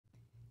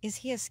Is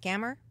he a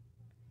scammer?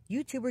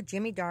 YouTuber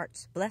Jimmy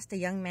Darts blessed a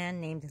young man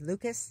named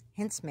Lucas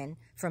Hintzman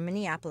from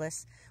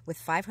Minneapolis with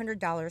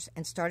 $500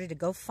 and started a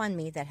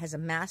GoFundMe that has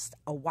amassed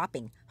a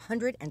whopping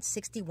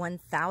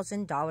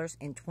 $161,000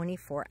 in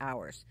 24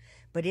 hours.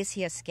 But is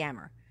he a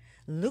scammer?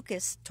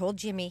 Lucas told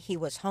Jimmy he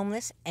was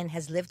homeless and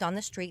has lived on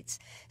the streets,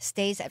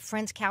 stays at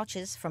friends'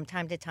 couches from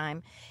time to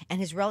time, and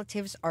his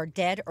relatives are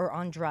dead or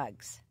on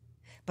drugs.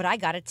 But I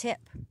got a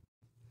tip.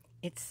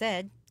 It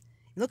said,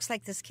 looks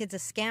like this kid's a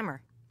scammer.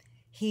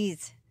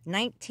 He's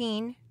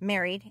 19,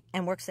 married,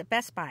 and works at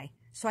Best Buy,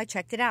 so I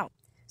checked it out.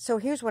 So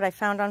here's what I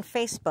found on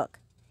Facebook.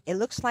 It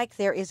looks like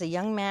there is a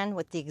young man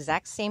with the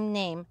exact same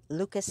name,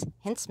 Lucas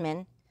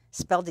Hintzman,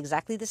 spelled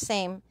exactly the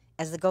same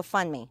as the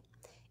GoFundMe.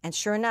 And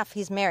sure enough,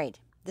 he's married.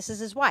 This is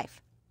his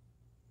wife.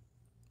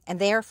 And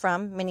they are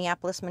from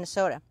Minneapolis,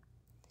 Minnesota.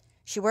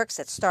 She works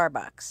at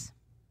Starbucks.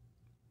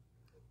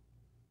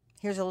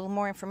 Here's a little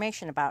more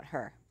information about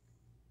her.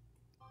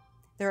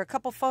 There are a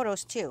couple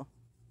photos, too.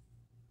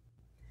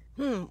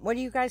 What do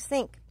you guys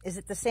think? Is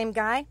it the same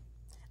guy?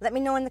 Let me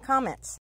know in the comments.